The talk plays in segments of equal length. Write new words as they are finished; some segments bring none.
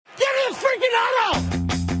Shut up!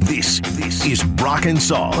 This is Brock and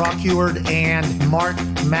Salk. Brock Heward and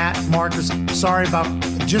Marcus. Sorry about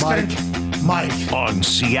just Mike. On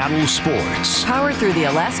Seattle Sports. Powered through the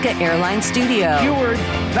Alaska Airlines studio. Heward,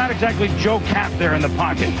 not exactly Joe Cap there in the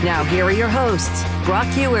pocket. Now here are your hosts, Brock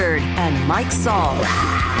Heward and Mike Salk.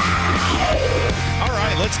 All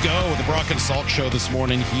right, let's go with the Brock and Salk show this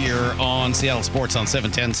morning here on Seattle Sports on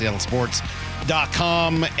 710,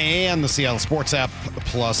 seattlesports.com, and the Seattle Sports app,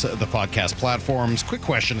 plus the podcast platforms. Quick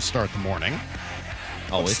question to start the morning.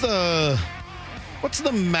 Always. What's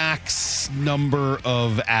the max number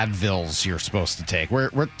of Advils you're supposed to take?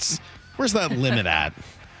 Where's that limit at?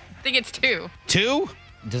 I think it's 2. 2?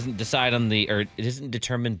 Doesn't decide on it isn't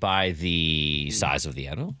determined by the size of the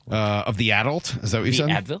adult? Of the adult? Is that what you said?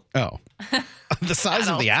 Advil? Oh. The size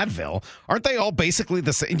of the Advil. Aren't they all basically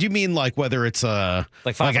the same? Do you mean like whether it's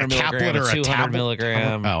like 500 a caplet milligram, or a 200 tablet?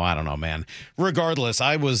 milligram? Oh, I don't know, man. Regardless,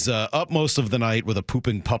 I was up most of the night with a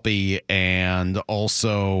pooping puppy and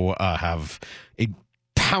also have a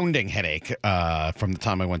pounding headache from the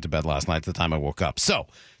time I went to bed last night to the time I woke up. So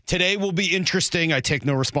today will be interesting. I take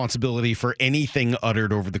no responsibility for anything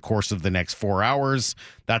uttered over the course of the next 4 hours.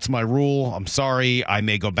 That's my rule. I'm sorry. I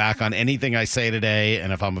may go back on anything I say today,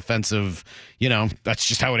 and if I'm offensive, that's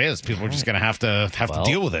just how it is. People are just going to have to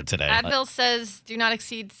deal with it today. Advil says do not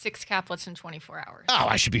exceed 6 caplets in 24 hours. Oh,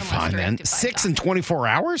 I should be fine then. 6 in 24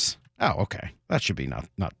 hours? Oh, okay. That should be not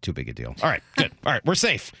too big a deal. All right, good. All right, we're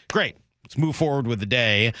safe. Great. Let's move forward with the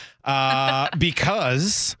day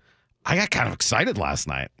because I got kind of excited last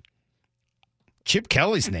night. Chip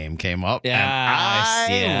Kelly's name came up, and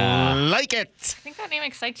I like it. I think that name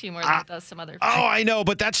excites you more than it does some other people. Oh, I know,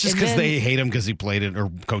 but that's just because they hate him because he played it or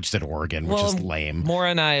coached at Oregon, which is lame. Maura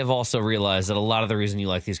and I have also realized that a lot of the reason you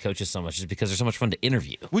like these coaches so much is because they're so much fun to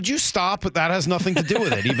interview. Would you stop? That has nothing to do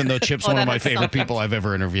with it, even though Chip's one of my favorite people I've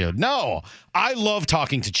ever interviewed. No, I love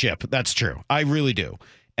talking to Chip. That's true. I really do.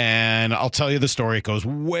 And I'll tell you the story. It goes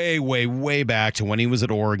way, way, way back to when he was at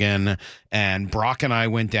Oregon. And Brock and I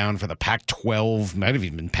went down for the Pac-12, might have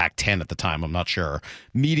even been Pac-10 at the time, I'm not sure,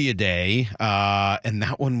 Media Day. And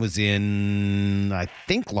that one was in, I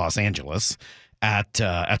think, Los Angeles at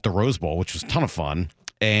the Rose Bowl, which was a ton of fun.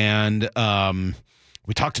 And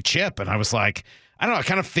we talked to Chip, and I was like, I don't know, I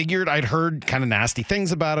kind of figured I'd heard kind of nasty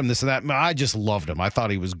things about him, this and that. I just loved him. I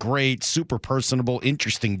thought he was great, super personable,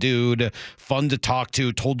 interesting dude, fun to talk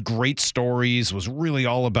to, told great stories, was really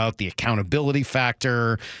all about the accountability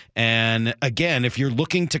factor. And again, if you're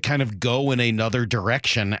looking to kind of go in another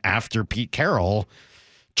direction after Pete Carroll,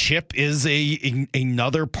 Chip is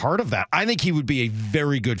another part of that. I think he would be a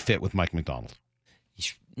very good fit with Mike Macdonald.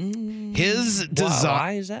 His design,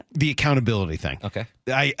 why is that? The accountability thing. Okay.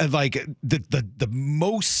 I like the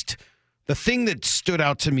thing that stood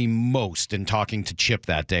out to me most in talking to Chip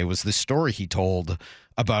that day was the story he told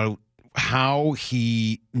about how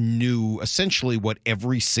he knew essentially what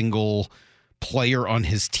every single player on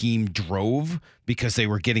his team drove because they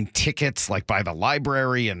were getting tickets like by the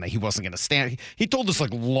library and he wasn't going to stand. He told this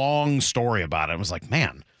like long story about it. I was like,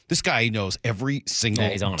 man, this guy knows every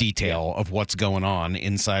single detail of what's going on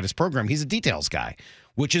inside his program. He's a details guy,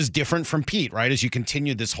 which is different from Pete, right? As you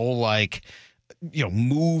continue this whole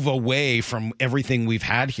move away from everything we've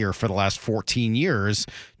had here for the last 14 years,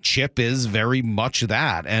 Chip is very much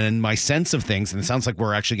that. And my sense of things, and it sounds like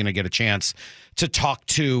we're actually going to get a chance to talk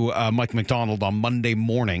to Mike Macdonald on Monday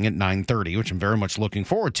morning at 9:30, which I'm very much looking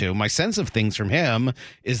forward to. My sense of things from him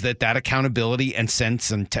is that accountability and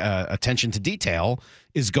sense and attention to detail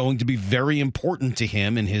is going to be very important to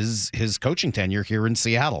him in his coaching tenure here in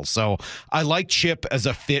Seattle. So I like Chip as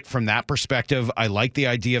a fit from that perspective. I like the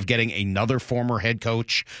idea of getting another former head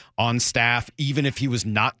coach on staff, even if he was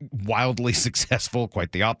not wildly successful,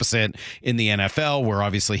 quite the opposite in the NFL, where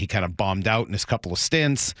obviously he kind of bombed out in his couple of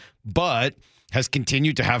stints, but has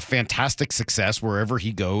continued to have fantastic success wherever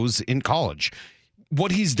he goes in college.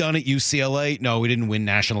 What he's done at UCLA, no, he didn't win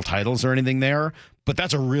national titles or anything there, but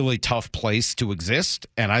that's a really tough place to exist,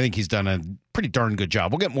 and I think he's done a pretty darn good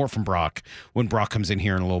job. We'll get more from Brock when Brock comes in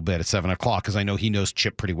here in a little bit at 7 o'clock, because I know he knows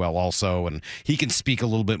Chip pretty well also, and he can speak a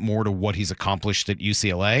little bit more to what he's accomplished at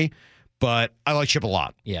UCLA. But I like Chip a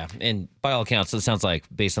lot. Yeah, and by all accounts, it sounds like,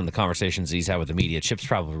 based on the conversations he's had with the media, Chip's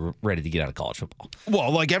probably ready to get out of college football.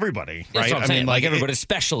 Well, like everybody, right? That's what I'm saying. Like everybody,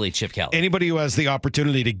 especially Chip Kelly. Anybody who has the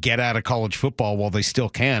opportunity to get out of college football while they still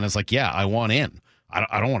can is like, yeah, I want in.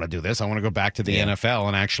 I don't want to do this. I want to go back to the NFL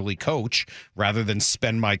and actually coach rather than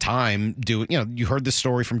spend my time doing, you heard this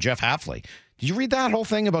story from Jeff Hafley. Did you read that whole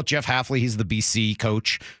thing about Jeff Hafley? He's the BC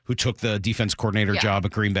coach who took the defense coordinator job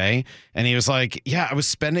at Green Bay. And he was like, yeah, I was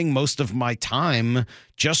spending most of my time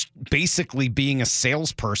just basically being a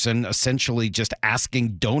salesperson, essentially just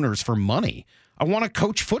asking donors for money. I want to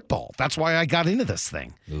coach football. That's why I got into this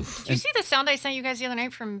thing. Oof. Did you see the sound I sent you guys the other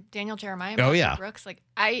night from Daniel Jeremiah? Oh, yeah. Brooks? Like,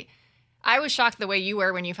 I was shocked the way you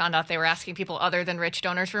were when you found out they were asking people other than rich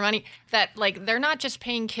donors for money. That, like, they're not just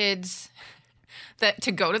paying kids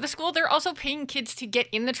to go to the school. They're also paying kids to get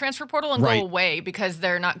in the transfer portal and go away because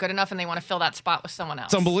they're not good enough and they want to fill that spot with someone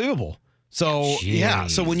else. It's unbelievable. So,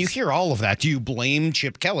 so when you hear all of that, do you blame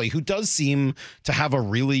Chip Kelly, who does seem to have a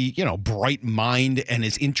really, bright mind and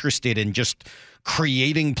is interested in just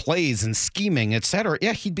creating plays and scheming, et cetera?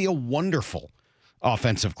 Yeah, he'd be a wonderful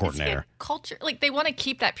offensive coordinator. Culture, like they want to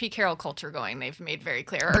keep that Pete Carroll culture going. They've made very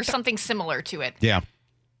clear, or something similar to it. Yeah.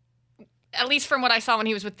 At least from what I saw when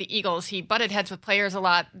he was with the Eagles, he butted heads with players a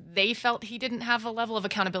lot. They felt he didn't have a level of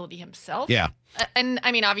accountability himself. Yeah. And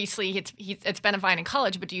I mean, obviously, it's been fine in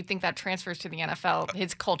college, but do you think that transfers to the NFL?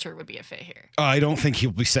 His culture would be a fit here. I don't think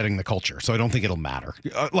he'll be setting the culture, so I don't think it'll matter.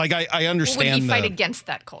 I understand. Would he fight against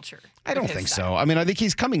that culture? I don't think so. I mean, I think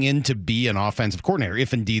he's coming in to be an offensive coordinator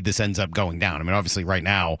if indeed this ends up going down. I mean, obviously, right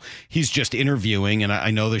now he's just interviewing, and I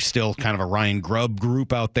know there's still kind of a Ryan Grubb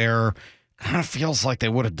group out there. Kind of feels like they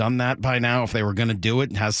would have done that by now if they were going to do it.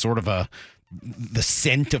 It has sort of the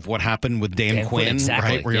scent of what happened with Dan Quinn,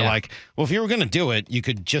 exactly, right? Where you're like, well, if you were going to do it, you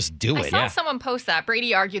could just do it. I saw someone post that.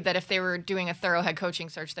 Brady argued that if they were doing a thorough head coaching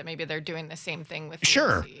search, that maybe they're doing the same thing with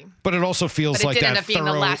Sure, but it also feels like that did end up being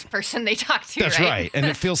the last person they talked to. That's right. And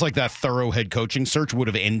it feels like that thorough head coaching search would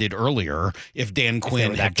have ended earlier if Dan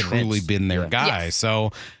Quinn had truly been their guy. Yes.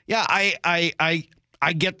 So, yeah,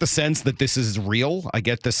 I get the sense that this is real. I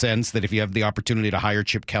get the sense that if you have the opportunity to hire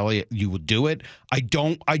Chip Kelly, you will do it. I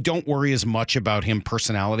don't worry as much about him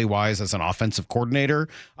personality-wise as an offensive coordinator.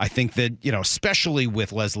 I think that, especially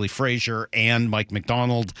with Leslie Frazier and Mike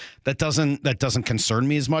Macdonald, that doesn't concern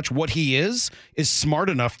me as much. What he is smart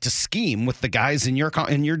enough to scheme with the guys in your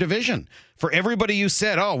division. For everybody you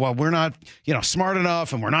said, oh, well, we're not, smart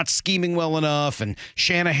enough and we're not scheming well enough. And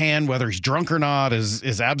Shanahan, whether he's drunk or not,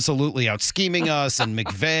 is absolutely out scheming us. And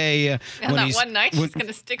McVay. One night he's going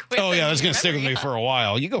to stick with Oh, yeah, it's going to stick with me for a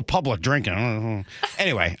while. You go public drinking.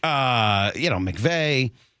 Anyway,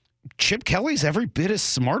 McVay, Chip Kelly's every bit as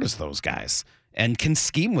smart as those guys and can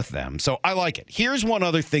scheme with them. So I like it. Here's one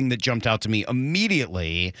other thing that jumped out to me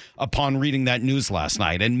immediately upon reading that news last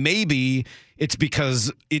night. And maybe it's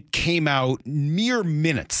because it came out mere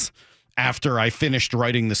minutes after I finished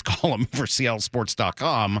writing this column for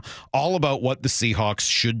SeattleSports.com all about what the Seahawks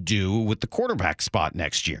should do with the quarterback spot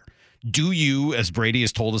next year. Do you, as Brady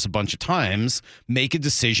has told us a bunch of times, make a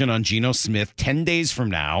decision on Geno Smith 10 days from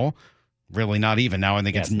now? Really not even now. I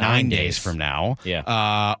think it's 9 days from now. Yeah.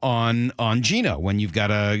 On Geno, when you've got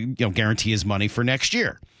to guarantee his money for next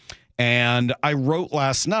year. And I wrote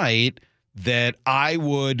last night that I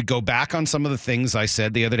would go back on some of the things I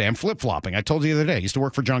said the other day. I'm flip-flopping. I told you the other day. I used to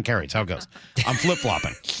work for John Kerry. It's how it goes. I'm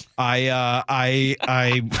flip-flopping. I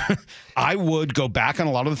would go back on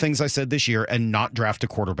a lot of the things I said this year and not draft a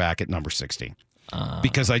quarterback at number 60.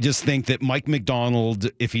 Because I just think that Mike Macdonald,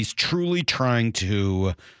 if he's truly trying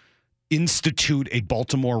to institute a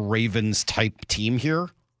Baltimore Ravens type team here,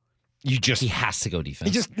 he has to go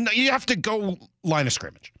defense. You have to go line of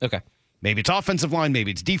scrimmage. Okay. Maybe it's offensive line,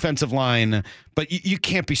 maybe it's defensive line, but you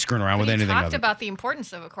can't be screwing around with anything. He talked about the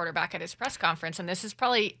importance of a quarterback at his press conference, and this is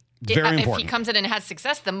probably very important. If he comes in and has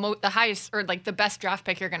success, the highest or like the best draft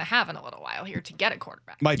pick you're going to have in a little while here to get a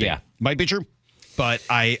quarterback. Might be true, but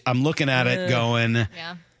I'm looking at it going,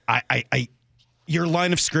 your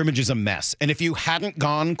line of scrimmage is a mess, and if you hadn't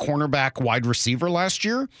gone cornerback wide receiver last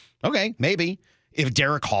year, okay, maybe if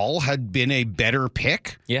Derek Hall had been a better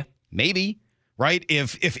pick, maybe. Right?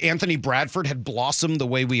 If Anthony Bradford had blossomed the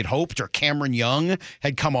way we had hoped, or Cameron Young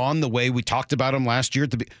had come on the way we talked about him last year,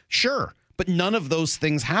 sure. But none of those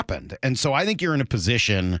things happened. And so I think you're in a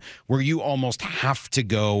position where you almost have to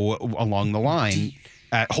go along the line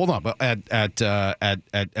at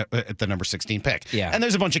the number 16 pick. Yeah. And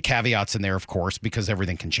there's a bunch of caveats in there, of course, because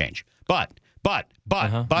everything can change. But.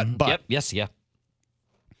 Yep. Yes. Yeah.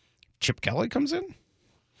 Chip Kelly comes in.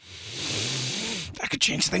 That could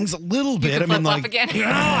change things a little bit. I mean, like, again.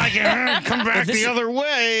 I can come back the other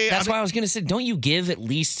way. That's why I was going to say, don't you give at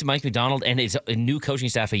least Mike Macdonald and his new coaching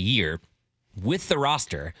staff a year with the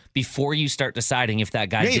roster before you start deciding if that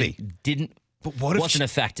guy wasn't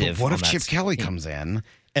effective? But what if Chip Kelly comes in?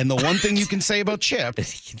 And the one thing you can say about Chip,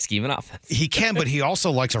 he can scheme an offense. He can, but he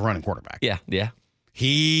also likes a running quarterback. Yeah.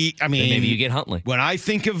 Maybe you get Huntley. When I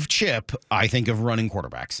think of Chip, I think of running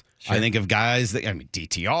quarterbacks. Sure. I think of guys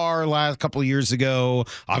DTR last couple of years ago.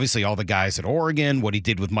 Obviously, all the guys at Oregon. What he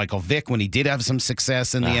did with Michael Vick when he did have some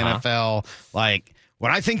success in the NFL. Like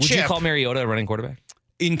when I think would Chip, you call Mariota a running quarterback?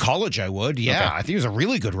 In college, I would. Yeah, okay. I think he was a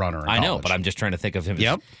really good runner. I know, but I'm just trying to think of him.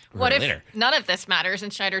 Yep. What if later. None of this matters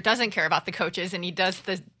and Schneider doesn't care about the coaches and he does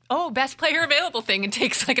the best player available thing and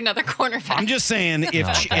takes like another cornerback? I'm just saying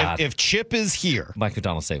if Chip is here, Mike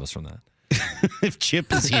McDonald save us from that. If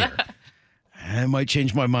Chip is here, I might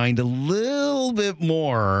change my mind a little bit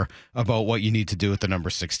more about what you need to do with the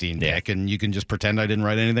number 16 pick, and you can just pretend I didn't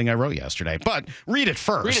write anything I wrote yesterday. But read it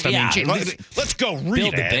first. Let's go read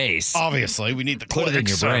build the base. Obviously, we need the clicks. Put it in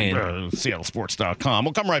your brain. SeattleSports.com.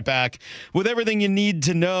 We'll come right back with everything you need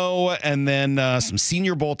to know, and then some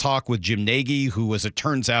Senior Bowl talk with Jim Nagy, who, as it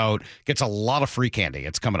turns out, gets a lot of free candy.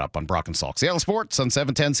 It's coming up on Brock and Salk. Seattle Sports on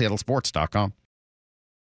 710, SeattleSports.com.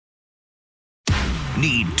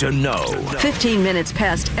 Need to know. 15 minutes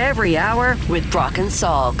past every hour with Brock and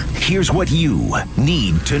Salk. Here's what you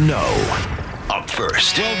need to know. Up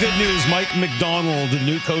first. Well, good news. Mike Macdonald, the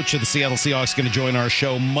new coach of the Seattle Seahawks, going to join our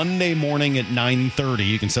show Monday morning at 9:30.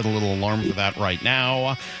 You can set a little alarm for that right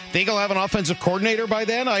now. Think he'll have an offensive coordinator by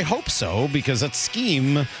then? I hope so, because that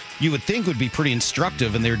scheme you would think would be pretty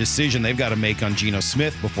instructive in their decision they've got to make on Geno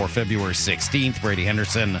Smith before February 16th. Brady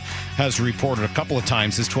Henderson has reported a couple of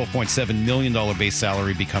times his $12.7 million base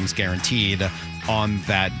salary becomes guaranteed on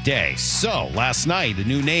that day. So last night, a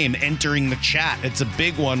new name entering the chat. It's a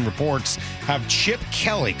big one. Reports have Chip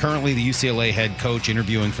Kelly, currently the UCLA head coach,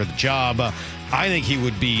 interviewing for the job. I think he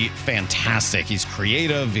would be fantastic. He's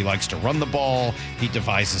creative. He likes to run the ball. He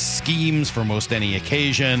devises schemes for most any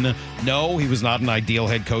occasion. No, he was not an ideal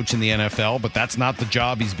head coach in the NFL, but that's not the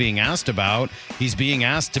job he's being asked about. He's being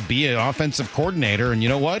asked to be an offensive coordinator, and you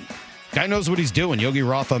know what? Guy knows what he's doing. Yogi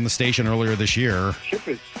Roth on the station earlier this year. Chip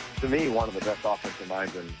is, to me, one of the best offensive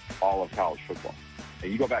minds in all of college football.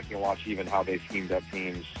 And you go back and watch even how they schemed up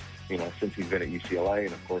teams, since he's been at UCLA,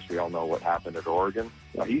 and of course we all know what happened at Oregon.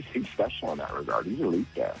 He's special in that regard. He's elite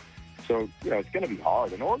there. So, it's going to be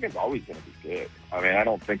hard, and Oregon's always going to be good. I mean, I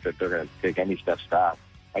don't think that they're going to take any steps back.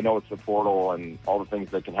 I know it's the portal and all the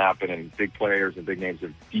things that can happen, and big players and big names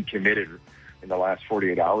have decommitted in the last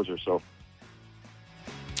 48 hours or so.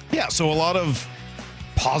 Yeah, so a lot of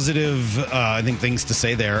positive, I think, things to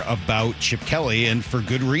say there about Chip Kelly, and for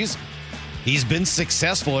good reason. He's been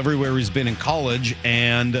successful everywhere he's been in college,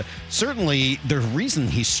 and certainly the reason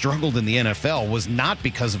he struggled in the NFL was not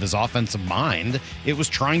because of his offensive mind. It was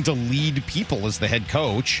trying to lead people as the head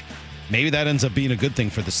coach. Maybe that ends up being a good thing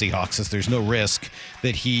for the Seahawks, as there's no risk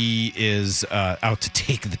that he is out to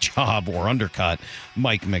take the job or undercut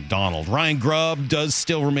Mike Macdonald. Ryan Grubb does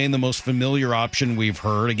still remain the most familiar option we've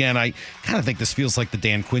heard. Again, I kind of think this feels like the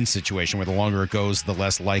Dan Quinn situation, where the longer it goes, the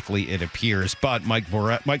less likely it appears. But Mike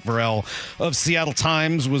Vorel of Seattle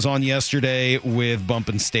Times was on yesterday with Bump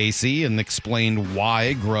and Stacy and explained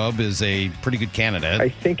why Grubb is a pretty good candidate. I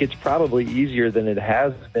think it's probably easier than it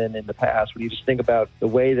has been in the past. When you just think about the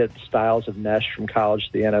way that styles have meshed from college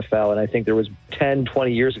to the NFL, and I think there was 10,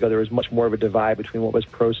 20 years ago, there was much more of a divide between what was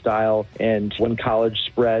pro style and when college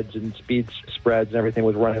spreads and speed spreads and everything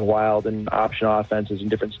was running wild and option offenses and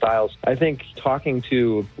different styles. I think talking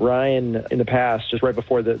to Ryan in the past, just right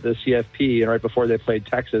before the CFP and right before they played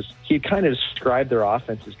Texas, he kind of described their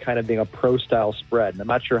offense as kind of being a pro style spread. And I'm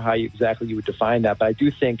not sure how exactly you would define that, but I do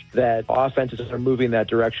think that offenses are moving that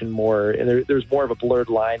direction more, and there's more of a blurred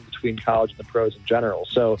line between college and the pros in general.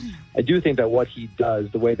 So I do think that what he does,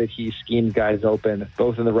 the way that he schemes guys open,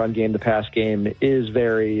 both in the run game, the pass game, is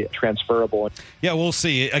very transferable. Yeah, we'll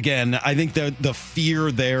see. Again, I think the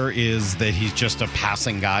fear there is that he's just a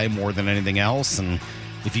passing guy more than anything else. And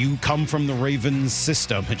if you come from the Ravens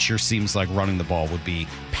system, it sure seems like running the ball would be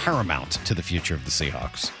paramount to the future of the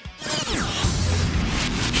Seahawks.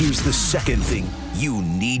 Here's the second thing you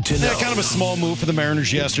need to know. Yeah, kind of a small move for the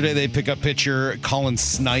Mariners yesterday. They pick up pitcher Colin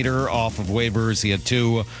Snyder off of waivers. He had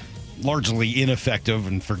two largely ineffective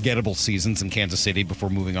and forgettable seasons in Kansas City before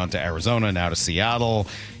moving on to Arizona, now to Seattle.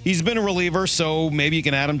 He's been a reliever, so maybe you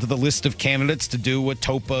can add him to the list of candidates to do what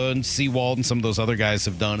Topa and Sewald and some of those other guys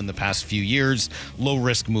have done in the past few years.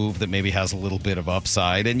 Low-risk move that maybe has a little bit of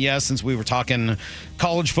upside. And yes, since we were talking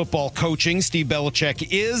college football coaching, Steve Belichick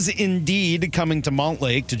is indeed coming to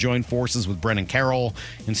Montlake to join forces with Brennan Carroll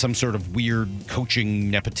in some sort of weird coaching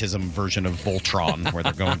nepotism version of Voltron, where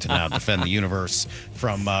they're going to now defend the universe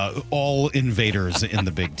from all invaders in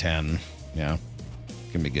the Big Ten. Yeah,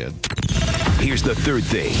 can be good. Here's the third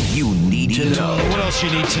thing you need to know. What else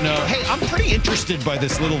you need to know? Hey, I'm pretty interested by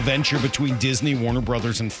this little venture between Disney, Warner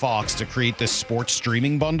Brothers, and Fox to create this sports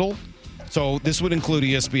streaming bundle. So this would include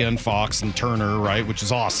ESPN, Fox, and Turner, right, which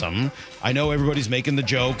is awesome. I know everybody's making the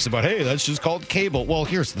jokes about, hey, that's just called cable. Well,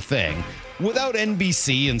 here's the thing. Without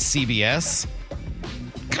NBC and CBS,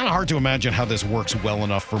 kind of hard to imagine how this works well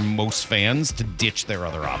enough for most fans to ditch their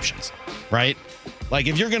other options, right? Like,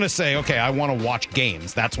 if you're going to say, okay, I want to watch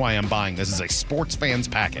games, that's why I'm buying this as a sports fans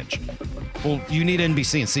package. Well, you need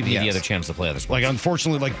NBC and CBS. You need the other channels to play other sports. Like,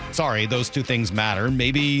 unfortunately, sorry, those two things matter.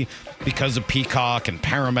 Maybe because of Peacock and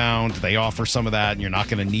Paramount, they offer some of that, and you're not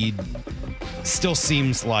going to need... Still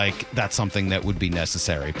seems like that's something that would be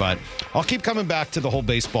necessary. But I'll keep coming back to the whole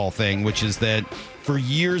baseball thing, which is that for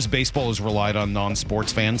years, baseball has relied on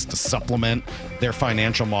non-sports fans to supplement their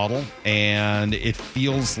financial model, and it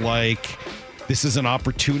feels like this is an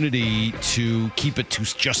opportunity to keep it to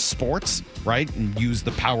just sports, right? And use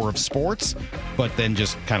the power of sports, but then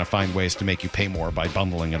just kind of find ways to make you pay more by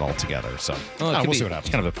bundling it all together. So we'll see what happens. It's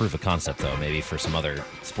kind of a proof of concept, though, maybe for some other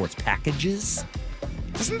sports packages.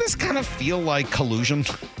 Doesn't this kind of feel like collusion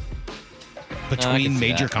between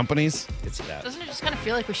major companies? Doesn't it just kind of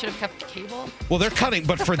feel like we should have kept cable? Well, they're cutting,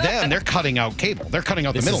 but for them, they're cutting out cable. They're cutting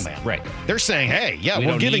out the middleman. Right. They're saying, hey, yeah,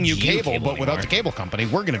 we're giving you cable, but without anymore. the cable company,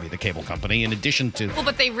 we're going to be the cable company in addition to... Well,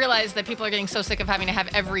 but they realize that people are getting so sick of having to have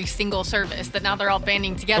every single service that now they're all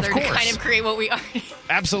banding together to kind of create what we are.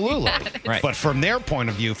 Absolutely. Right. But from their point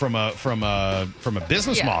of view, from a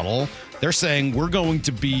business model, they're saying we're going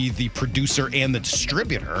to be the producer and the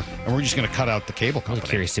distributor, and we're just going to cut out the cable company. I'm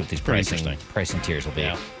curious to see what these pricing tiers will be.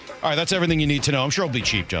 Yeah. All right, that's everything you need to know. I'm sure it'll be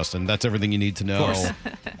cheap, Justin. That's everything you need to know.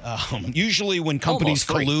 Of course. Usually when companies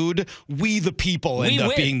collude, we the people end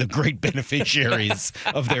up being the great beneficiaries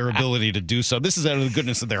of their ability to do so. This is out of the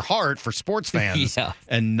goodness of their heart for sports fans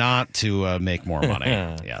and not to make more money.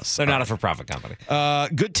 Yes. They're not a for-profit company.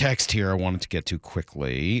 Good text here I wanted to get to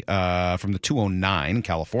quickly from the 209,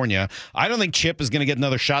 California. I don't think Chip is going to get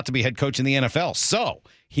another shot to be head coach in the NFL. So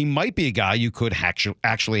he might be a guy you could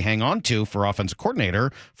actually hang on to for offensive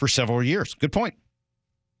coordinator for several years. Good point.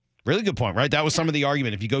 Really good point, right? That was some of the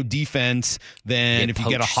argument. If you go defense, then if you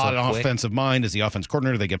get a hot offensive mind as the offensive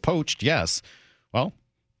coordinator, they get poached. Yes. Well,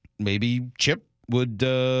 maybe Chip would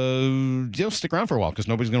stick around for a while because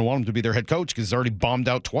nobody's going to want him to be their head coach because he's already bombed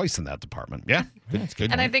out twice in that department. Yeah. Good.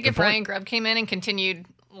 And I think if Ryan Grubb came in and continued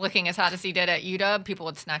looking as hot as he did at UW, people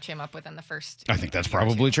would snatch him up within the first. I think that's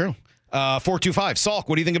probably true. 425. Salk,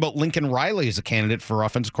 what do you think about Lincoln Riley as a candidate for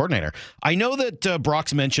offensive coordinator? I know that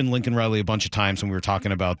Brock's mentioned Lincoln Riley a bunch of times when we were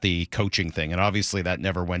talking about the coaching thing, and obviously that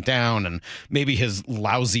never went down, and maybe his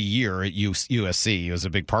lousy year at USC was a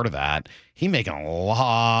big part of that. He's making a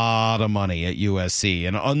lot of money at USC,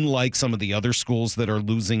 and unlike some of the other schools that are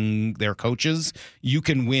losing their coaches, you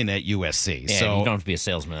can win at USC. Yeah, so you don't have to be a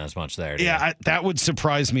salesman as much there. That would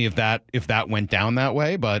surprise me if that went down that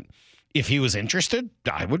way, but if he was interested,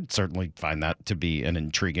 I would certainly find that to be an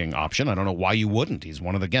intriguing option. I don't know why you wouldn't. He's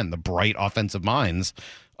one of, again, the bright offensive minds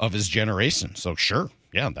of his generation. So sure.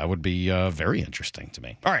 Yeah, that would be very interesting to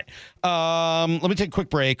me. All right. Let me take a quick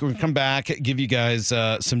break. We're going to come back, give you guys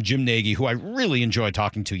some Jim Nagy, who I really enjoyed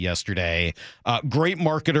talking to yesterday. Great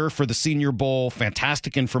marketer for the Senior Bowl.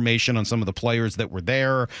 Fantastic information on some of the players that were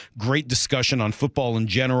there. Great discussion on football in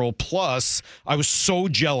general. Plus, I was so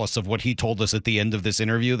jealous of what he told us at the end of this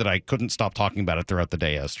interview that I couldn't stop talking about it throughout the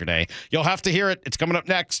day yesterday. You'll have to hear it. It's coming up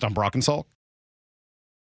next on Brock and Salk.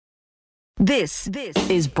 This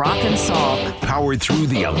is Brock and Salk. Powered through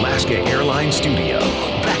the Alaska Airlines studio.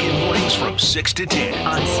 Back in mornings from 6 to 10.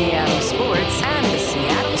 On Seattle Sports and the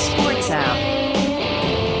Seattle Sports app.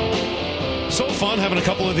 So fun having a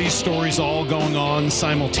couple of these stories all going on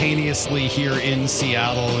simultaneously here in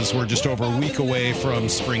Seattle as we're just over a week away from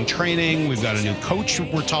spring training. We've got a new coach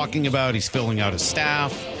we're talking about. He's filling out his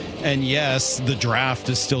staff. And yes, the draft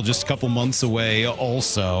is still just a couple months away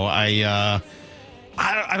also.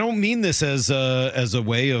 I don't mean this as a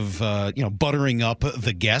way of buttering up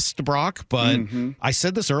the guest, Brock, but I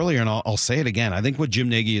said this earlier and I'll say it again. I think what Jim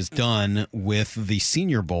Nagy has done with the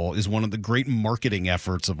Senior Bowl is one of the great marketing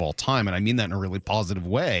efforts of all time, and I mean that in a really positive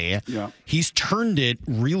way. Yeah. He's turned it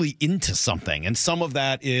really into something, and some of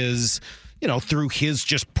that is through his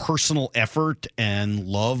just personal effort and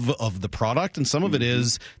love of the product. And some of it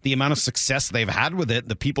is the amount of success they've had with it,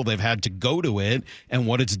 the people they've had to go to it, and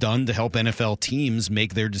what it's done to help NFL teams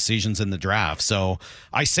make their decisions in the draft. So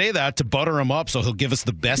I say that to butter him up so he'll give us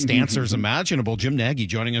the best answers imaginable. Jim Nagy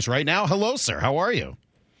joining us right now. Hello, sir. How are you?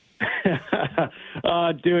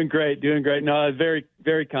 Doing great. No, very,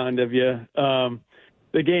 very kind of you.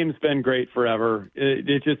 the game's been great forever.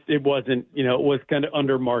 It wasn't, it was kind of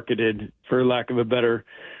under-marketed, for lack of a better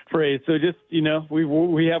phrase. So just,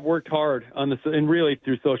 we have worked hard on this, and really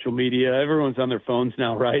through social media. Everyone's on their phones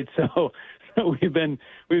now, right? So we've been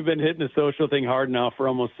hitting the social thing hard now for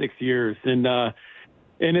almost 6 years, and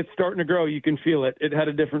it's starting to grow. You can feel it. It had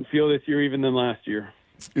a different feel this year even than last year.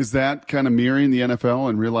 Is that kind of mirroring the NFL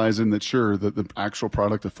and realizing that, sure, that the actual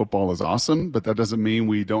product of football is awesome, but that doesn't mean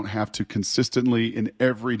we don't have to consistently and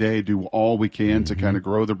every day do all we can to kind of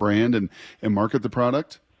grow the brand and market the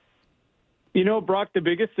product? Brock, the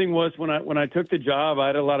biggest thing was when I took the job, I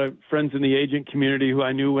had a lot of friends in the agent community who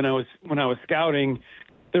I knew when I was scouting.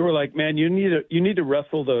 They were like, man, you need to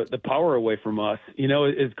wrestle the power away from us.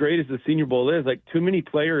 As great as the Senior Bowl is, like, too many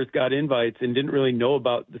players got invites and didn't really know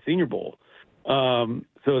about the Senior Bowl.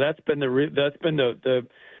 So that's been the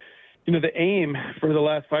aim for the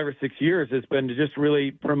last 5 or 6 years has been to just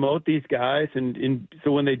really promote these guys. And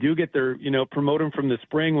so when they do get their, promote them from the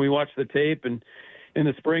spring, we watch the tape and in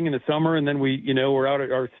the spring and the summer. And then we're out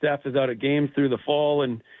our staff is out at games through the fall,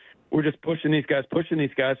 and we're just pushing these guys.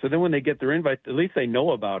 So then when they get their invite, at least they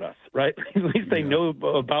know about us, right? At least they know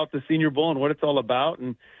about the Senior Bowl and what it's all about.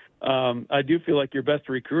 And I do feel like your best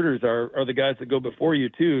recruiters are the guys that go before you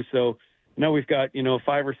too. So now we've got 5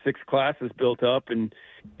 or 6 classes built up, and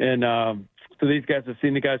so these guys have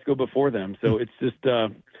seen the guys go before them. So it's just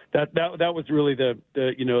that was really the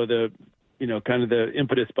kind of the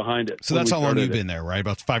impetus behind it. So that's how long you've been there, right?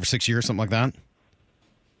 About 5 or 6 years, something like that.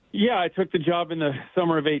 Yeah, I took the job in the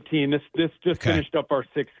summer of 2018. This just finished up our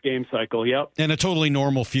 6th game cycle. Yep. In a totally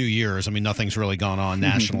normal few years. I mean, nothing's really gone on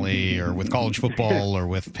nationally or with college football or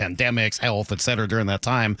with pandemics, health, et cetera, during that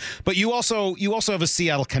time. But you also have a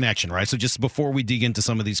Seattle connection, right? So just before we dig into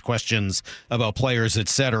some of these questions about players, et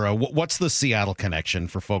cetera, what's the Seattle connection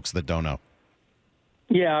for folks that don't know?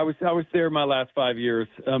 Yeah, I was there my last 5 years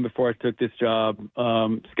before I took this job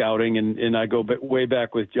scouting, and I go way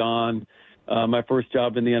back with John. My first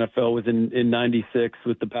job in the NFL was in 96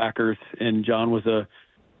 with the Packers, and John was a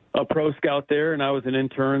pro scout there, and I was an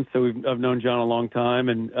intern. So I've known John a long time,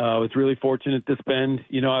 and I was really fortunate to spend,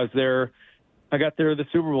 I got there the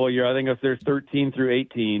Super Bowl year. I think I was there 13 through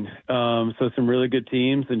 18. So some really good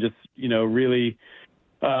teams, and just, really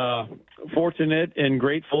fortunate and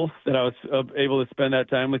grateful that I was able to spend that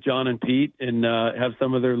time with John and Pete and have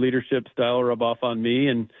some of their leadership style rub off on me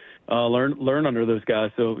and learn under those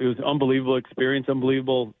guys. So it was an unbelievable experience,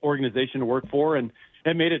 unbelievable organization to work for, and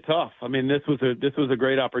it made it tough. I mean, this was a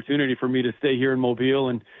great opportunity for me to stay here in Mobile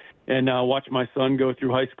and watch my son go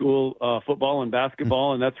through high school football and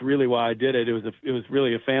basketball, and that's really why I did it. It was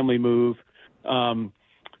really a family move.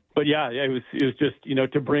 But yeah, it was just,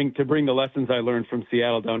 to bring the lessons I learned from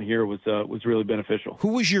Seattle down here was really beneficial. Who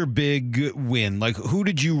was your big win? Like, who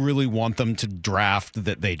did you really want them to draft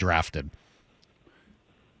that they drafted?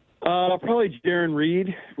 Probably Jaron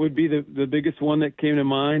Reed would be the biggest one that came to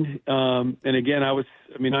mind. And again, I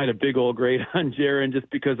had a big old grade on Jaron just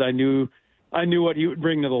because I knew what he would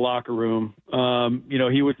bring to the locker room.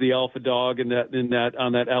 He was the alpha dog on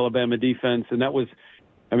that Alabama defense, and that was.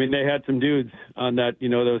 I mean, they had some dudes on that,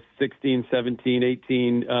 those 16, 17,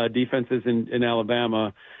 18 defenses in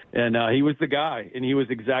Alabama. And he was the guy, and he was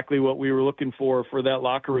exactly what we were looking for that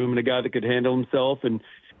locker room, and a guy that could handle himself and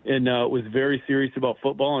was very serious about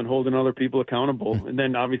football and holding other people accountable. And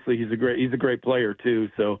then obviously he's a great player too.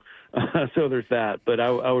 So there's that. But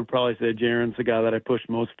I would probably say Jaron's the guy that I pushed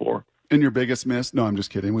most for. And your biggest miss? No, I'm just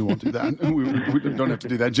kidding. We won't do that. we don't have to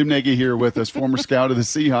do that. Jim Nagy here with us, former scout of the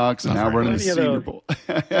Seahawks, and now running the Senior Bowl.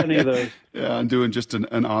 Any of those. Yeah, and doing just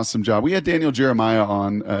an awesome job. We had Daniel Jeremiah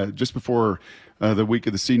on just before the week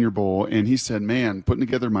of the Senior Bowl, and he said, man, putting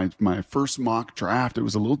together my first mock draft, it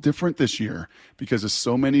was a little different this year because of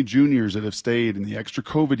so many juniors that have stayed in the extra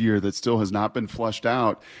COVID year that still has not been flushed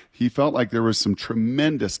out. He felt like there was some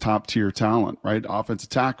tremendous top-tier talent, right? Offensive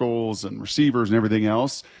tackles and receivers and everything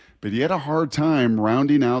else. But he had a hard time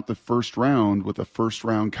rounding out the first round with a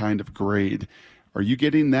first-round kind of grade. Are you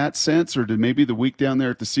getting that sense, or did maybe the week down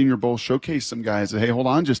there at the Senior Bowl showcase some guys that, hey, hold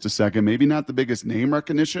on just a second, maybe not the biggest name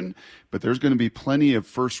recognition, but there's going to be plenty of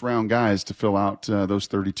first-round guys to fill out those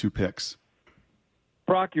 32 picks?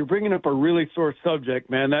 Brock, you're bringing up a really sore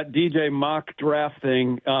subject, man, that DJ mock draft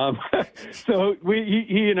thing. So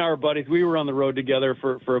he and our buddies, we were on the road together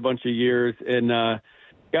for a bunch of years, and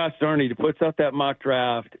gosh darn, he puts out that mock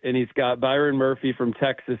draft, and he's got Byron Murphy from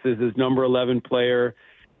Texas as his number 11 player.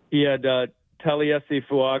 He had Taliesin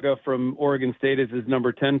Fuaga from Oregon State as his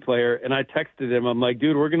number 10 player, and I texted him. I'm like,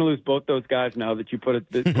 dude, we're going to lose both those guys now that you put out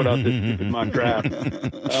this stupid mock draft.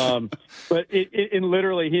 But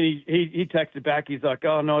literally, he texted back. He's like,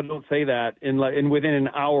 oh no, don't say that. And within an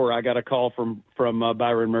hour, I got a call from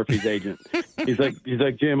Byron Murphy's agent. He's like,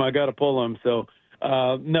 Jim, I got to pull him. So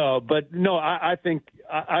I think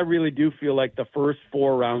I really do feel like the first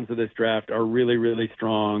 4 rounds of this draft are really, really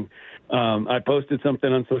strong. I posted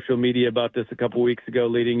something on social media about this a couple weeks ago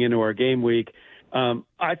leading into our game week.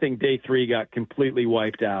 I think day 3 got completely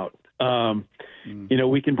wiped out.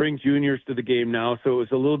 We can bring juniors to the game now, so it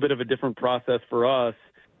was a little bit of a different process for us.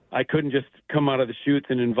 I couldn't just come out of the chutes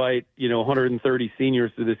and invite, 130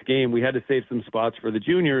 seniors to this game. We had to save some spots for the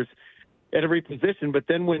juniors at every position. But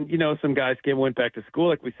then when, some guys went back to school,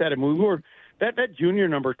 like we said, and we were that junior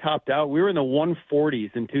number topped out. We were in the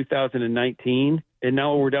 140s in 2019, and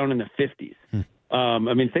now we're down in the 50s.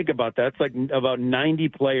 Think about that. It's like about 90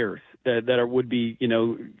 players that would be,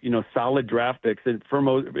 solid draft picks, and for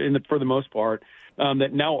the most part,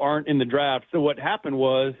 that now aren't in the draft. So what happened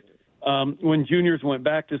was when juniors went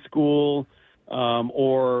back to school,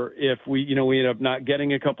 or if we ended up not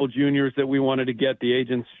getting a couple juniors that we wanted to get, the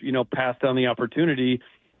agents, passed on the opportunity.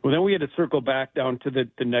 Well, then we had to circle back down to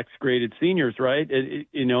the next graded seniors, right?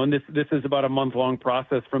 And this is about a month-long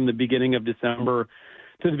process from the beginning of December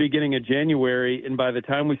to the beginning of January. And by the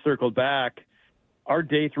time we circled back, our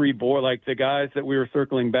day 3 board, like the guys that we were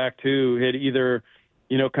circling back to, had either,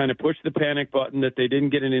 kind of pushed the panic button that they didn't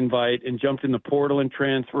get an invite and jumped in the portal and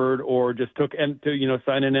transferred, or just took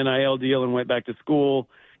sign an NIL deal and went back to school.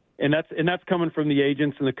 And that's coming from the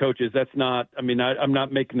agents and the coaches. That's not, I'm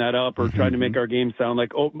not making that up or trying to make our game sound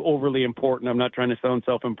like overly important. I'm not trying to sound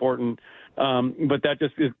self-important. But that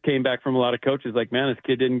just came back from a lot of coaches. Like, man, this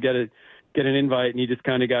kid didn't get an invite, and he just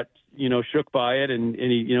kind of got, shook by it. And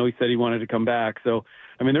he said he wanted to come back. So,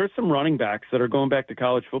 there's some running backs that are going back to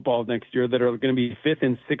college football next year that are going to be 5th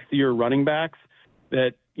and 6th year running backs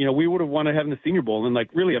that, we would have wanted to have in the Senior Bowl and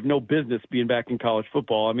really have no business being back in college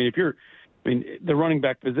football. The running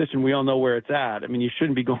back position, we all know where it's at. You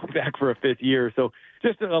shouldn't be going back for a 5th year. So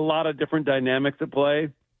just a lot of different dynamics at play.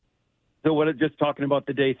 So just talking about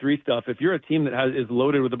the day 3 stuff, if you're a team that is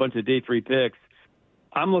loaded with a bunch of day 3 picks,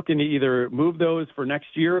 I'm looking to either move those for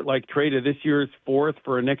next year, like trade this year's 4th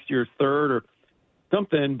for a next year's 3rd or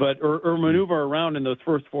something, or maneuver around in those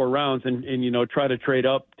first 4 rounds and try to trade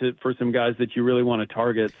up for some guys that you really want to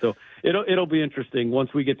target. So it'll be interesting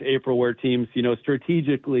once we get to April, where teams,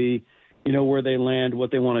 strategically, where they land, what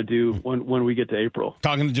they want to do when we get to April.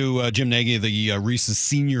 Talking to Jim Nagy of the Reese's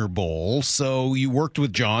Senior Bowl. So you worked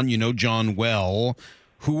with John, John well.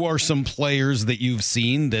 Who are some players that you've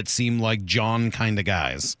seen that seem like John kind of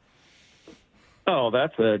guys? Oh,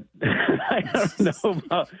 that's I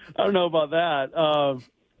don't know about that.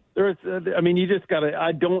 You just got to,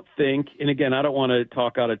 I don't think, and again, I don't want to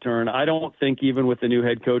talk out of turn. I don't think even with the new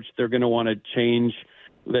head coach, they're going to want to change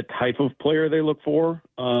the type of player they look for.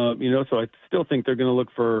 So I still think they're going to look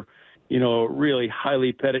for, really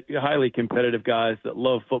highly competitive guys that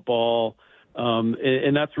love football.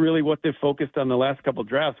 And that's really what they've focused on the last couple of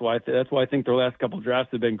drafts. That's why I think their last couple of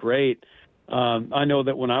drafts have been great. I know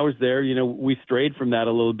that when I was there, we strayed from that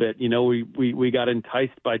a little bit. We got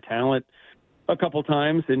enticed by talent a couple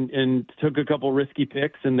times and took a couple risky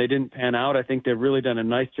picks, and they didn't pan out. I think they've really done a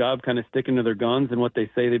nice job kind of sticking to their guns and what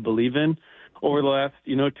they say they believe in over the last,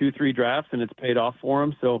 2-3 drafts, and it's paid off for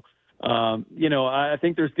them. So, I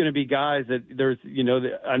think there's going to be guys that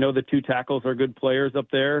I know the 2 tackles are good players up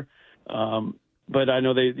there. But I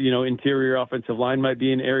know interior offensive line might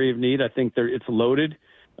be an area of need. I think it's loaded.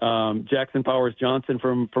 Jackson Powers Johnson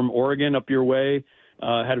from Oregon up your way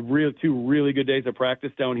had 2 really good days of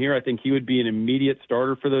practice down here. I think he would be an immediate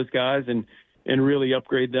starter for those guys and really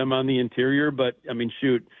upgrade them on the interior. But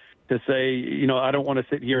to say, I don't want to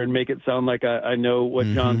sit here and make it sound like I know what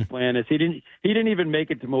John's plan is. He didn't even make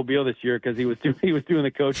it to Mobile this year because he was doing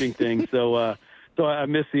the coaching thing. So I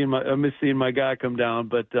miss seeing my guy come down,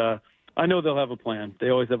 but I know they'll have a plan. They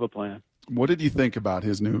always have a plan. What did you think about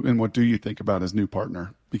what do you think about his new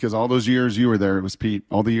partner? Because all those years you were there, it was Pete.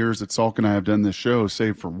 All the years that Salk and I have done this show,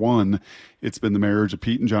 save for one, it's been the marriage of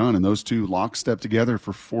Pete and John, and those 2 lockstep together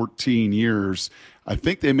for 14 years. I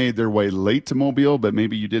think they made their way late to Mobile, but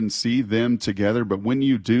maybe you didn't see them together. But when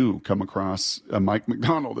you do come across a Mike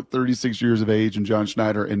McDonald at 36 years of age and John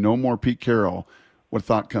Schneider and no more Pete Carroll, what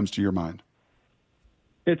thought comes to your mind?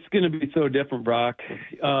 It's going to be so different, Brock.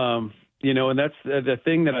 And that's the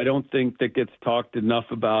thing that I don't think that gets talked enough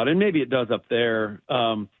about, and maybe it does up there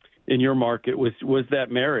in your market, was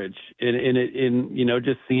that marriage, and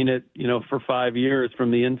just seeing it, for 5 years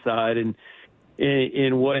from the inside, and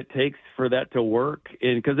in what it takes for that to work,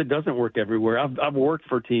 and because it doesn't work everywhere. I've worked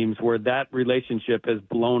for teams where that relationship has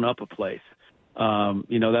blown up a place.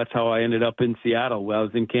 That's how I ended up in Seattle. I was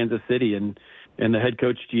in Kansas City, and the head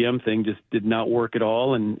coach GM thing just did not work at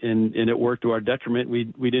all, and it worked to our detriment.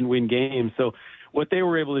 We didn't win games. So what they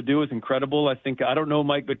were able to do is incredible. I don't know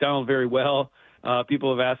Mike McDonald very well.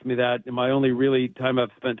 People have asked me that. In my only really time I've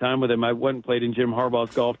spent time with him, I went and played in Jim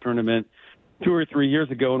Harbaugh's golf tournament 2 or 3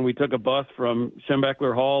 years ago, and we took a bus from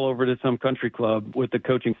Schembechler Hall over to some country club with the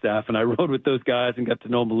coaching staff, and I rode with those guys and got to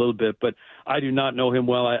know him a little bit. But I do not know him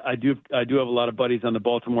well. I do have a lot of buddies on the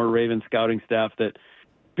Baltimore Ravens scouting staff that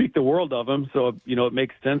speak the world of him, so it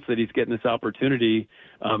makes sense that he's getting this opportunity.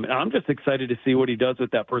 And I'm just excited to see what he does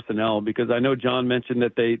with that personnel, because I know John mentioned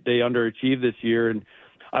that they underachieved this year, and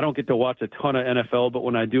I don't get to watch a ton of NFL, but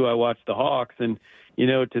when I do, I watch the Hawks. And,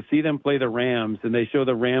 to see them play the Rams, and they show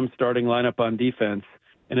the Rams starting lineup on defense,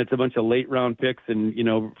 and it's a bunch of late round picks and,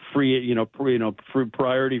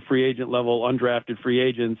 priority free agent level, undrafted free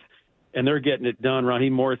agents, and they're getting it done.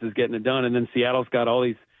 Raheem Morris is getting it done. And then Seattle's got all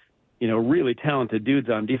these, really talented dudes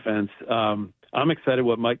on defense. I'm excited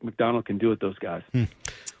what Mike McDonald can do with those guys.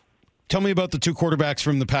 Tell me about the two quarterbacks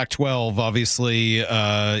from the Pac-12. Obviously,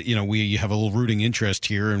 we have a little rooting interest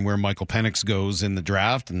here in where Michael Penix goes in the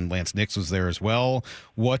draft, and Lance Nix was there as well.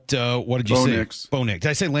 What did you say? Bo Nix. Did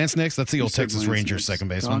I say Lance Nix? That's the old Texas Rangers second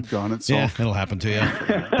baseman. Doggone it, yeah, it'll happen to you.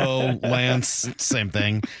 Bo, Lance, same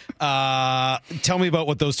thing. Tell me about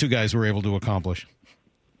what those two guys were able to accomplish.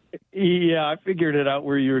 Yeah, I figured it out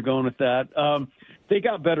where you were going with that. They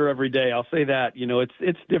got better every day. I'll say that.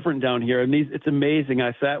 It's different down here, and it's amazing.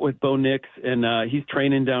 I sat with Bo Nix, and he's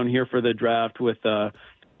training down here for the draft with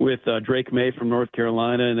Drake May from North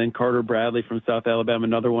Carolina, and then Carter Bradley from South Alabama,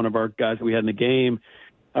 another one of our guys we had in the game.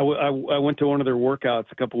 I went to one of their workouts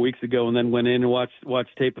a couple weeks ago, and then went in and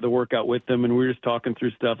watched tape of the workout with them, and we were just talking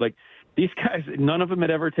through stuff. Like, these guys, none of them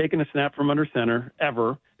had ever taken a snap from under center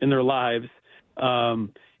ever in their lives.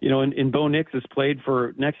 And Bo Nix has played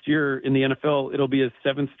for next year in the NFL. It'll be his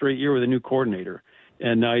 7th straight year with a new coordinator.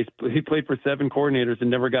 And he played for 7 coordinators and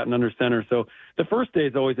never gotten under center. So the first day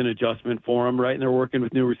is always an adjustment for him, right? And they're working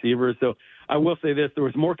with new receivers. So I will say this, there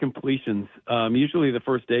was more completions. Usually the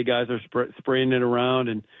first day guys are spraying it around,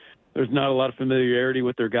 and there's not a lot of familiarity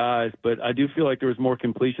with their guys. But I do feel like there was more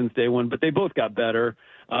completions day one. But they both got better.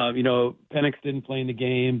 Penix didn't play in the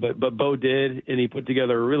game, but Bo did, and he put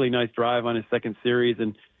together a really nice drive on his second series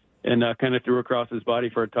and kind of threw across his body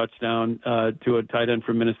for a touchdown to a tight end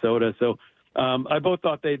from Minnesota. So I both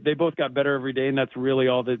thought they both got better every day, and that's really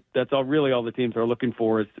all the teams are looking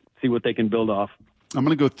for, is to see what they can build off. I'm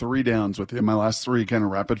going to go 3 downs with you. My last 3 kind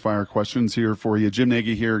of rapid fire questions here for you. Jim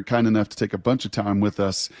Nagy here, kind enough to take a bunch of time with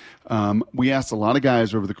us. We asked a lot of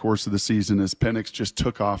guys over the course of the season as Penix just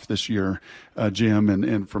took off this year, Jim,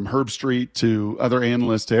 and from Herb Street to other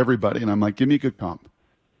analysts to everybody. And I'm like, give me a good comp.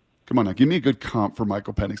 Come on now, give me a good comp for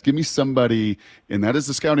Michael Penix. Give me somebody, and that is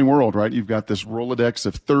the scouting world, right? You've got this Rolodex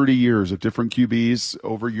of 30 years of different QBs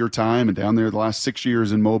over your time, and down there the last 6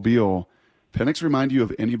 years in Mobile. Penix remind you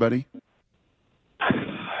of anybody?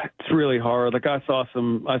 It's really hard. Like,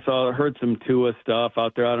 heard some Tua stuff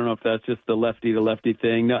out there. I don't know if that's just the lefty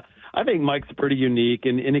thing. No, I think Mike's pretty unique.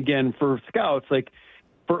 And again, for scouts, like,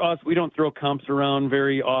 for us, we don't throw comps around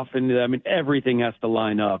very often. I mean, everything has to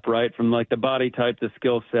line up, right? From like the body type, the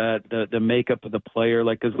skill set, the makeup of the player.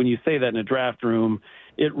 Like, because when you say that in a draft room,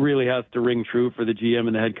 it really has to ring true for the GM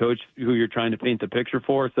and the head coach who you're trying to paint the picture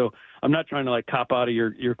for. So I'm not trying to like cop out of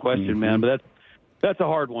your question, man, but that's a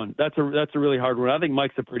hard one. That's a really hard one. I think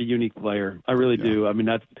Mike's a pretty unique player. I really do. I mean,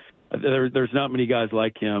 there's not many guys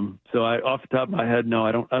like him. So off the top of my head, no,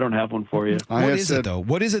 I don't have one for you. What is it though?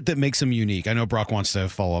 What is it that makes him unique? I know Brock wants to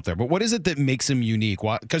follow up there, but what is it that makes him unique?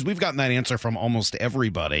 Why? Because we've gotten that answer from almost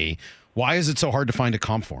everybody. Why is it so hard to find a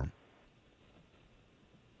comp for him?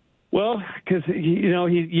 Well, because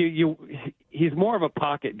he's more of a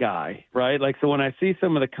pocket guy, right? Like, so when I see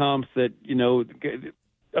some of the comps that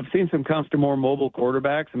I've seen some comps to more mobile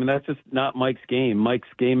quarterbacks. I mean, that's just not Mike's game. Mike's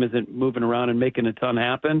game isn't moving around and making a ton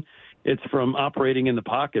happen. It's from operating in the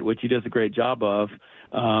pocket, which he does a great job of.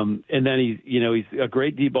 And then he's a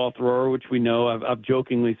great deep ball thrower, which we know. I've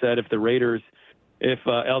jokingly said if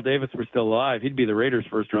Al Davis were still alive, he'd be the Raiders'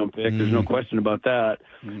 first-round pick. There's no question about that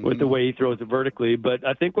with the way he throws it vertically. But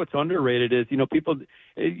I think what's underrated is, people,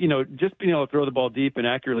 just being able to throw the ball deep and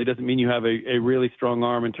accurately doesn't mean you have a really strong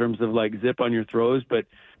arm in terms of like zip on your throws, but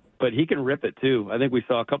he can rip it too. I think we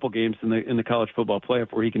saw a couple games in the college football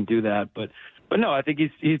playoff where he can do that. But no, I think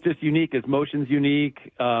he's just unique. His motion's unique.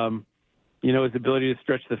 His ability to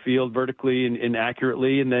stretch the field vertically and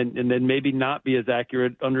accurately, and then maybe not be as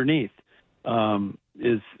accurate underneath.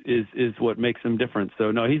 is what makes him different.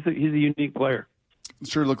 So no, he's a unique player. It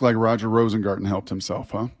sure looked like Roger Rosengarten helped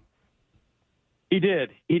himself, huh? He did.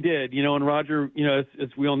 And Roger, as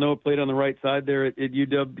we all know, played on the right side there at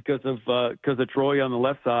UW because of Troy on the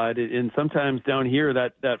left side. And sometimes down here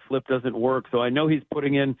that flip doesn't work. So I know he's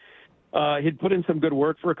putting in. He'd put in some good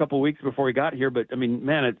work for a couple of weeks before he got here. But I mean,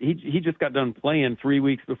 man, he just got done playing 3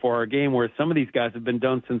 weeks before our game, whereas some of these guys have been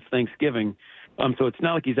done since Thanksgiving. So it's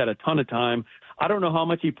not like he's had a ton of time. I don't know how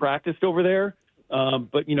much he practiced over there,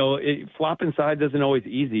 but flopping sides isn't always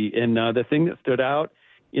easy. And the thing that stood out,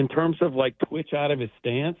 in terms of like twitch out of his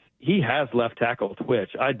stance, he has left tackle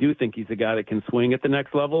twitch. I do think he's a guy that can swing at the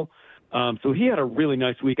next level. So he had a really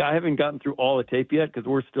nice week. I haven't gotten through all the tape yet because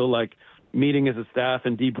we're still like meeting as a staff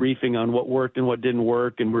and debriefing on what worked and what didn't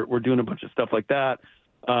work. And we're doing a bunch of stuff like that.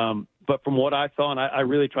 But from what I saw, and I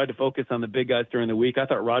really tried to focus on the big guys during the week, I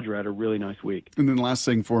thought Roger had a really nice week. And then last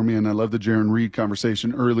thing for me, and I love the Jaron Reed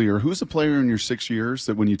conversation earlier, who's a player in your 6 years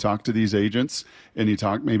that when you talk to these agents and you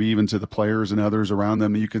talk maybe even to the players and others around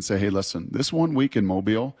them, you can say, hey, listen, this 1 week in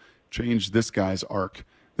Mobile changed this guy's arc.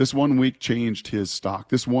 This 1 week changed his stock.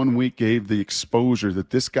 This 1 week gave the exposure that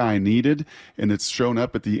this guy needed, and it's shown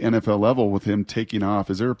up at the NFL level with him taking off.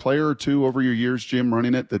 Is there a player or two over your years, Jim,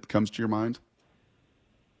 running it that comes to your mind?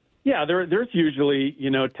 Yeah, there's usually,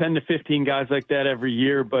 10 to 15 guys like that every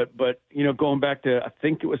year. But going back to, I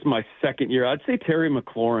think it was my second year, I'd say Terry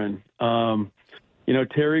McLaurin.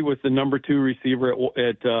 Terry was the number 2 receiver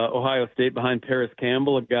at Ohio State behind Paris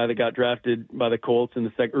Campbell, a guy that got drafted by the Colts in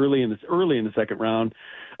the early in the second round.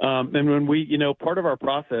 And when we, part of our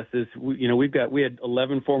process is, we had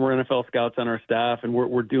 11 former NFL scouts on our staff, and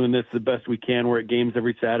we're doing this the best we can. We're at games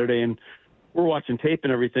every Saturday, and we're watching tape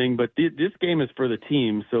and everything, but this game is for the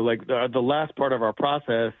team. So like the last part of our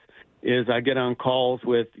process is I get on calls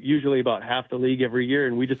with usually about half the league every year,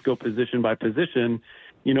 and we just go position by position,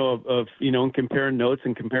 and comparing notes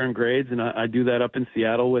and comparing grades. And I do that up in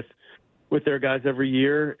Seattle with their guys every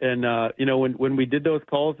year. And, when we did those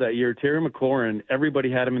calls that year, Terry McLaurin,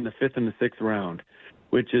 everybody had him in the 5th and the 6th round,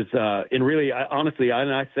 which is, and really,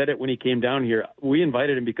 I said it when he came down here, we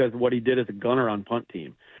invited him because of what he did as a gunner on punt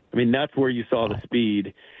team. I mean, that's where you saw the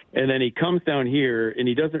speed. And then he comes down here, and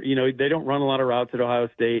he doesn't, they don't run a lot of routes at Ohio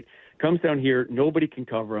State. Comes down here, nobody can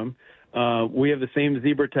cover him. We have the same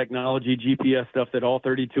zebra technology, GPS stuff that all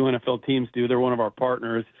 32 NFL teams do. They're one of our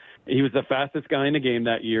partners. He was the fastest guy in the game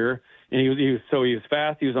that year, and he was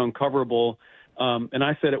fast. He was uncoverable. And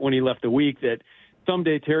I said it when he left the week that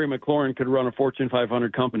someday Terry McLaurin could run a Fortune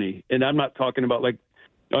 500 company. And I'm not talking about like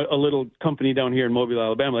a little company down here in Mobile,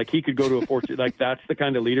 Alabama. Like he could go to a Fortune. Like that's the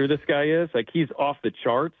kind of leader this guy is. Like he's off the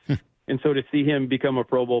charts. And so to see him become a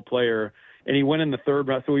Pro Bowl player, and he went in the 3rd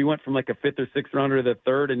round. So he went from like a 5th or 6th rounder to the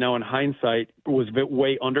 3rd, and now in hindsight was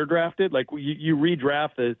way underdrafted. Like you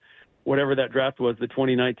redraft whatever that draft was, the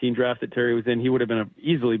 2019 draft that Terry was in, he would have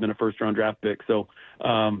easily been a 1st-round draft pick. So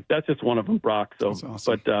that's just one of them, Brock. So,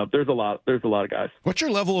 awesome. But there's a lot of guys. What's your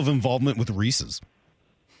level of involvement with Reese's?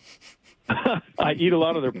 I eat a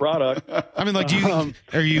lot of their product. I mean, like,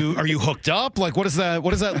 are you hooked up? Like, what does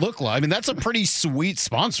that look like? I mean, that's a pretty sweet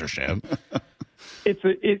sponsorship. It's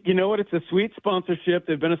a sweet sponsorship.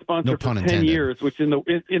 They've been a sponsor for 10 years, which in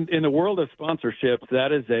the world of sponsorships,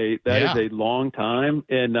 that is a long time.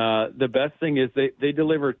 And the best thing is they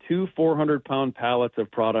deliver 2 400-pound pallets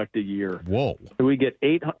of product a year. Whoa! So we get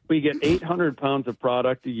 800 pounds of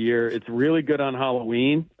product a year. It's really good on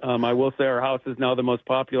Halloween. I will say our house is now the most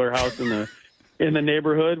popular house in the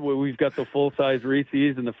neighborhood, where we've got the full-size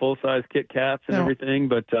Reese's and the full-size Kit Kats and everything.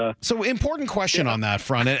 But so important question on that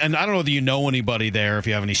front, and I don't know that you know anybody there, if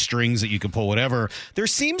you have any strings that you can pull, whatever. There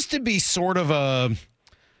seems to be sort of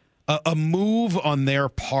a move on their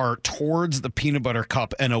part towards the peanut butter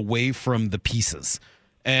cup and away from the pieces.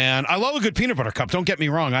 And I love a good peanut butter cup. Don't get me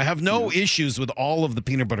wrong. I have no issues with all of the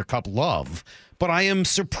peanut butter cup love, but I am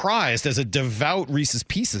surprised as a devout Reese's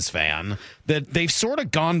Pieces fan that they've sort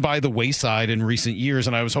of gone by the wayside in recent years.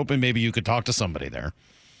 And I was hoping maybe you could talk to somebody there.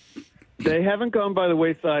 They haven't gone by the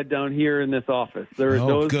wayside down here in this office.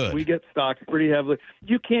 Good. We get stocked pretty heavily.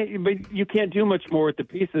 You can't do much more with the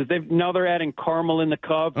pieces. They're adding caramel in the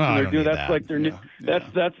cups. Oh, And I don't need that. Like their new.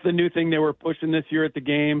 That's the new thing they were pushing this year at the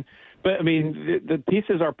game. But I mean, the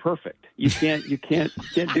pieces are perfect. You can't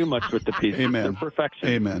do much with the pieces. Amen. They're perfection.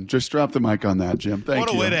 Amen. Just drop the mic on that, Jim. Thank you.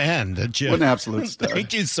 What a way to end, Jim. What an absolute star.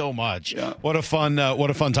 Thank you so much. Yeah. What a fun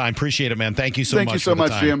time. Appreciate it, man. Thank you so much. Thank you so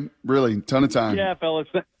much, Jim. Really, ton of time. Yeah, fellas.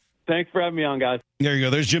 Thanks for having me on, guys. There you go.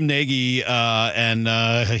 There's Jim Nagy, and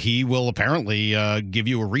he will apparently give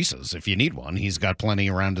you a Reese's if you need one. He's got plenty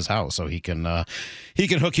around his house, so he can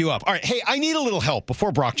hook you up. All right. Hey, I need a little help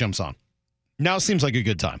before Brock jumps on. Now seems like a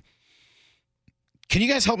good time. Can you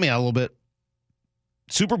guys help me out a little bit?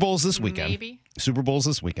 Super Bowl's this weekend. Maybe. Super Bowl's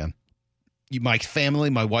this weekend. My family,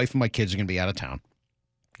 my wife, and my kids are going to be out of town.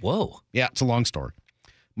 Whoa. Yeah, it's a long story.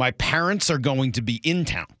 My parents are going to be in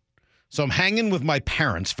town. So I'm hanging with my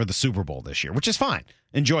parents for the Super Bowl this year, which is fine.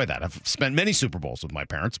 Enjoy that. I've spent many Super Bowls with my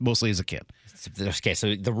parents, mostly as a kid. Okay,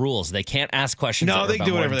 so the rules, they can't ask questions. No, they can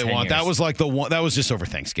do whatever they want. Years. That was like the one. That was just over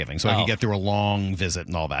Thanksgiving, so I could get through a long visit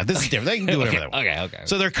and all that. This is different. They can do whatever they want. Okay.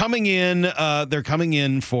 So they're coming in. They're coming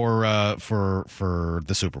in for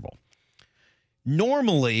the Super Bowl.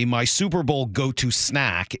 Normally, my Super Bowl go-to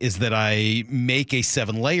snack is that I make a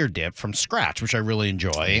 7-layer dip from scratch, which I really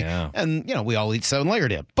enjoy. Yeah. And, we all eat 7-layer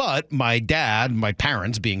dip. But my dad, my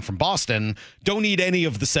parents, being from Boston, don't eat any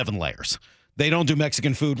of the 7 layers. They don't do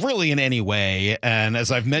Mexican food really in any way. And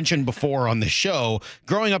as I've mentioned before on this show,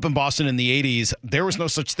 growing up in Boston in the 80s, there was no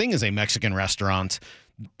such thing as a Mexican restaurant.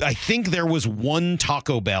 I think there was one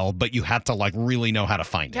Taco Bell, but you had to really know how to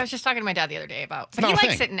find it. Yeah, I was just talking to my dad the other day about, but he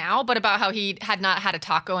likes it now, but about how he had not had a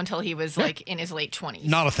taco until he was in his late 20s.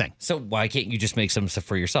 Not a thing. So why can't you just make some stuff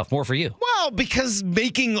for yourself? More for you. Well, because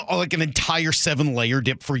making an entire 7-layer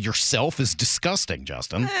dip for yourself is disgusting,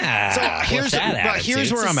 Justin. Here's where I'm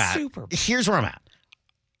at. Here's where I'm at.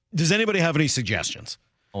 Does anybody have any suggestions?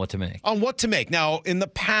 On what to make. On what to make. Now, in the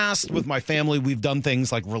past with my family, we've done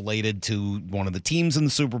things related to one of the teams in the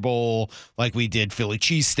Super Bowl. Like we did Philly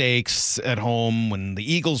cheesesteaks at home when the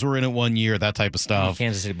Eagles were in it one year, that type of stuff.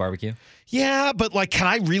 Kansas City barbecue? Yeah, but can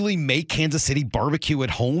I really make Kansas City barbecue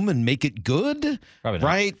at home and make it good? Probably not.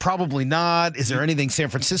 Right? Probably not. Is there anything San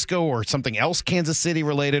Francisco or something else Kansas City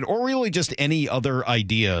related, or really just any other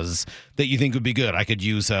ideas that you think would be good? I could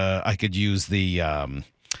use the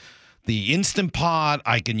Instant Pot.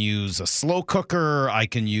 I can use a slow cooker. I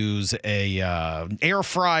can use a air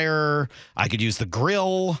fryer. I could use the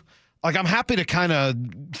grill. I'm happy to kind of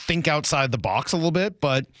think outside the box a little bit,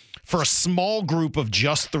 but for a small group of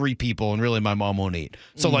just 3 people, and really my mom won't eat.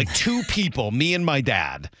 So 2 people, me and my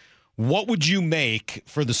dad. What would you make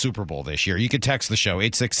for the Super Bowl this year? You could text the show,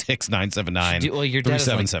 866-979-3776. Well, your dad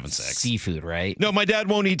is seafood, right? No, my dad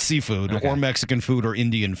won't eat seafood or Mexican food or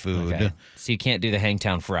Indian food. Okay. So you can't do the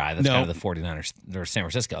Hangtown Fry. That's kind of the 49ers or San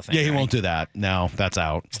Francisco thing. Yeah, he won't do that. No, that's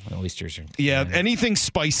out. Oysters are... Yeah, anything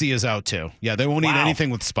spicy is out too. Yeah, they won't eat anything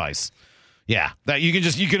with spice. Yeah, that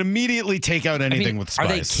you can immediately take out anything with spice. Are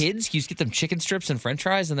they kids? You just get them chicken strips and French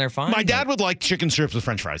fries, and they're fine. My dad would like chicken strips with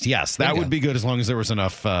French fries. Yes, that would be good as long as there was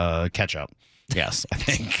enough ketchup. Yes, I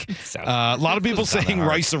think. A lot of people saying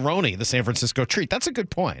rice-a-roni, the San Francisco treat. That's a good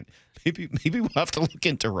point. Maybe we'll have to look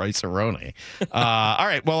into rice-a-roni. All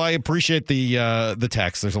right. Well, I appreciate the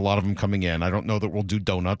text. There's a lot of them coming in. I don't know that we'll do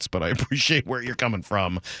donuts, but I appreciate where you're coming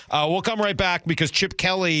from. We'll come right back because Chip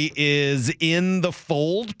Kelly is in the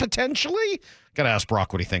fold potentially. Got to ask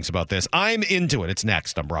Brock what he thinks about this. I'm into it. It's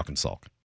next on Brock and Salk.